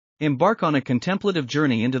Embark on a contemplative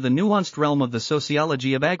journey into the nuanced realm of the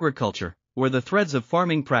sociology of agriculture, where the threads of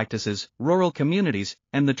farming practices, rural communities,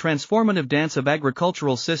 and the transformative dance of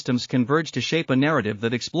agricultural systems converge to shape a narrative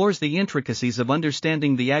that explores the intricacies of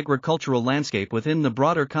understanding the agricultural landscape within the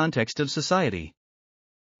broader context of society.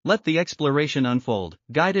 Let the exploration unfold,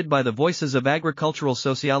 guided by the voices of agricultural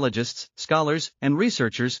sociologists, scholars, and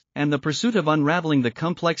researchers, and the pursuit of unraveling the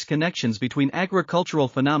complex connections between agricultural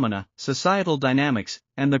phenomena, societal dynamics,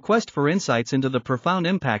 and the quest for insights into the profound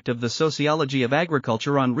impact of the sociology of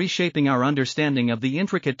agriculture on reshaping our understanding of the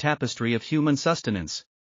intricate tapestry of human sustenance.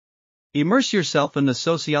 Immerse yourself in the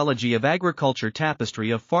sociology of agriculture tapestry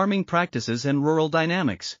of farming practices and rural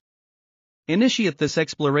dynamics. Initiate this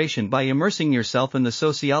exploration by immersing yourself in the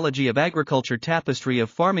sociology of agriculture tapestry of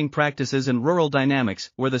farming practices and rural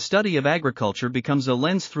dynamics, where the study of agriculture becomes a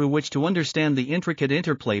lens through which to understand the intricate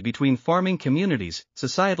interplay between farming communities,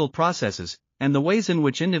 societal processes, and the ways in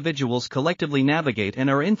which individuals collectively navigate and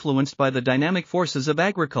are influenced by the dynamic forces of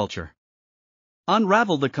agriculture.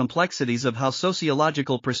 Unravel the complexities of how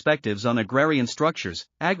sociological perspectives on agrarian structures,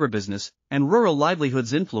 agribusiness, and rural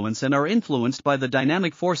livelihoods influence and are influenced by the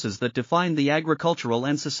dynamic forces that define the agricultural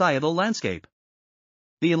and societal landscape.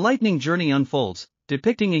 The enlightening journey unfolds,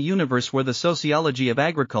 depicting a universe where the sociology of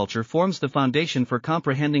agriculture forms the foundation for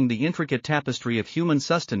comprehending the intricate tapestry of human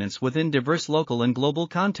sustenance within diverse local and global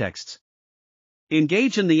contexts.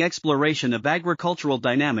 Engage in the exploration of agricultural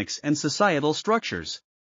dynamics and societal structures.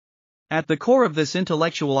 At the core of this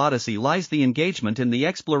intellectual odyssey lies the engagement in the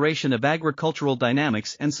exploration of agricultural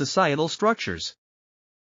dynamics and societal structures.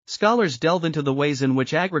 Scholars delve into the ways in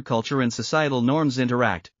which agriculture and societal norms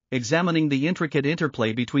interact, examining the intricate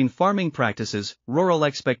interplay between farming practices, rural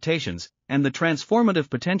expectations, and the transformative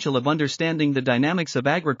potential of understanding the dynamics of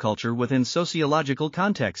agriculture within sociological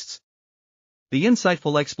contexts. The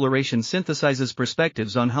insightful exploration synthesizes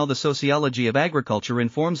perspectives on how the sociology of agriculture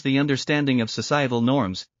informs the understanding of societal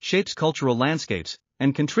norms, shapes cultural landscapes,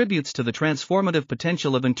 and contributes to the transformative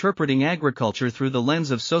potential of interpreting agriculture through the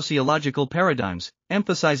lens of sociological paradigms,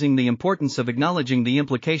 emphasizing the importance of acknowledging the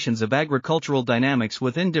implications of agricultural dynamics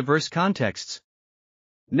within diverse contexts.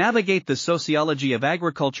 Navigate the sociology of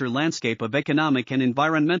agriculture landscape of economic and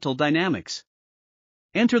environmental dynamics.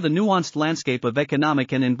 Enter the nuanced landscape of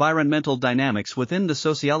economic and environmental dynamics within the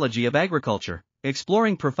sociology of agriculture,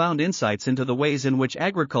 exploring profound insights into the ways in which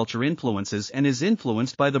agriculture influences and is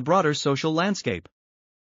influenced by the broader social landscape.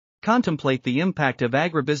 Contemplate the impact of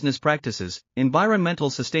agribusiness practices, environmental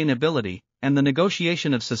sustainability, and the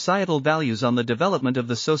negotiation of societal values on the development of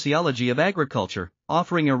the sociology of agriculture,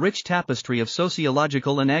 offering a rich tapestry of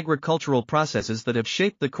sociological and agricultural processes that have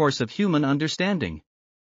shaped the course of human understanding.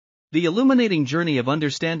 The illuminating journey of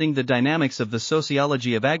understanding the dynamics of the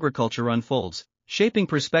sociology of agriculture unfolds, shaping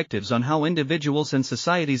perspectives on how individuals and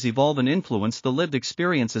societies evolve and influence the lived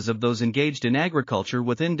experiences of those engaged in agriculture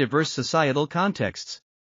within diverse societal contexts.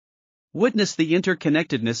 Witness the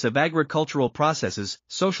interconnectedness of agricultural processes,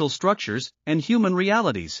 social structures, and human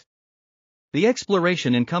realities. The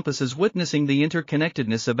exploration encompasses witnessing the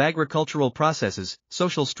interconnectedness of agricultural processes,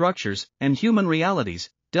 social structures, and human realities,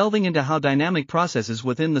 delving into how dynamic processes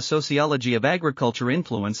within the sociology of agriculture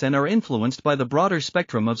influence and are influenced by the broader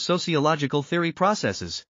spectrum of sociological theory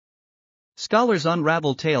processes. Scholars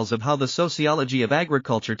unravel tales of how the sociology of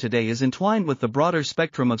agriculture today is entwined with the broader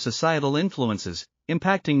spectrum of societal influences,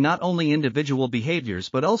 impacting not only individual behaviors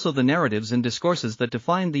but also the narratives and discourses that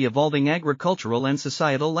define the evolving agricultural and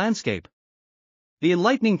societal landscape. The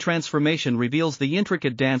enlightening transformation reveals the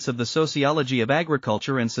intricate dance of the sociology of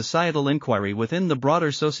agriculture and societal inquiry within the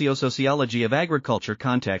broader sociology of agriculture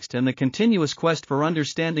context and the continuous quest for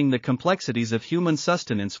understanding the complexities of human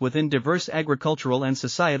sustenance within diverse agricultural and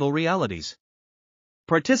societal realities.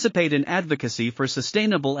 Participate in advocacy for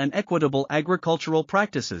sustainable and equitable agricultural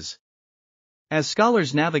practices. As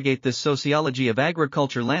scholars navigate this sociology of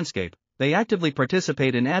agriculture landscape, they actively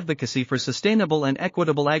participate in advocacy for sustainable and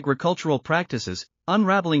equitable agricultural practices,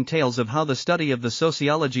 unraveling tales of how the study of the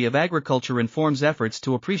sociology of agriculture informs efforts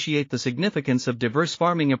to appreciate the significance of diverse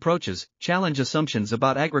farming approaches, challenge assumptions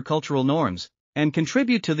about agricultural norms, and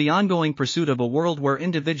contribute to the ongoing pursuit of a world where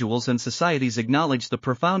individuals and societies acknowledge the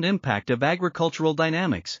profound impact of agricultural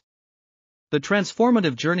dynamics. The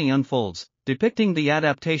transformative journey unfolds, depicting the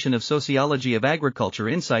adaptation of sociology of agriculture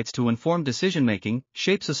insights to inform decision-making,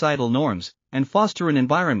 shape societal norms, and foster an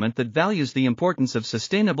environment that values the importance of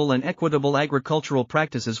sustainable and equitable agricultural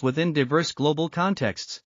practices within diverse global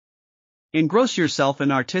contexts. Engross yourself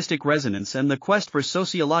in artistic resonance and the quest for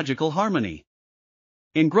sociological harmony.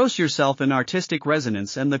 Engross yourself in artistic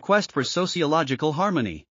resonance and the quest for sociological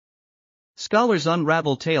harmony. Scholars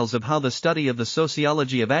unravel tales of how the study of the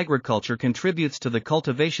sociology of agriculture contributes to the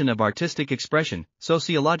cultivation of artistic expression,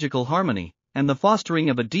 sociological harmony, and the fostering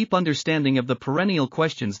of a deep understanding of the perennial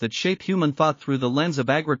questions that shape human thought through the lens of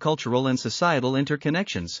agricultural and societal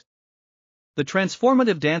interconnections. The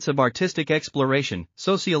transformative dance of artistic exploration,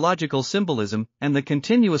 sociological symbolism, and the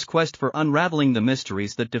continuous quest for unraveling the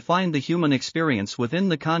mysteries that define the human experience within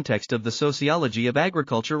the context of the sociology of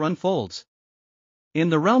agriculture unfolds. In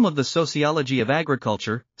the realm of the sociology of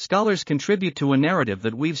agriculture, scholars contribute to a narrative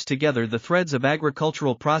that weaves together the threads of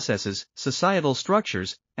agricultural processes, societal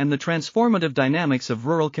structures, and the transformative dynamics of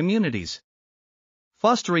rural communities.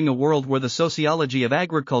 Fostering a world where the sociology of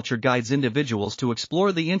agriculture guides individuals to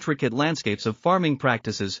explore the intricate landscapes of farming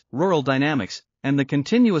practices, rural dynamics, and the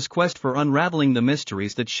continuous quest for unraveling the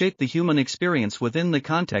mysteries that shape the human experience within the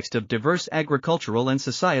context of diverse agricultural and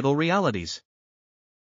societal realities.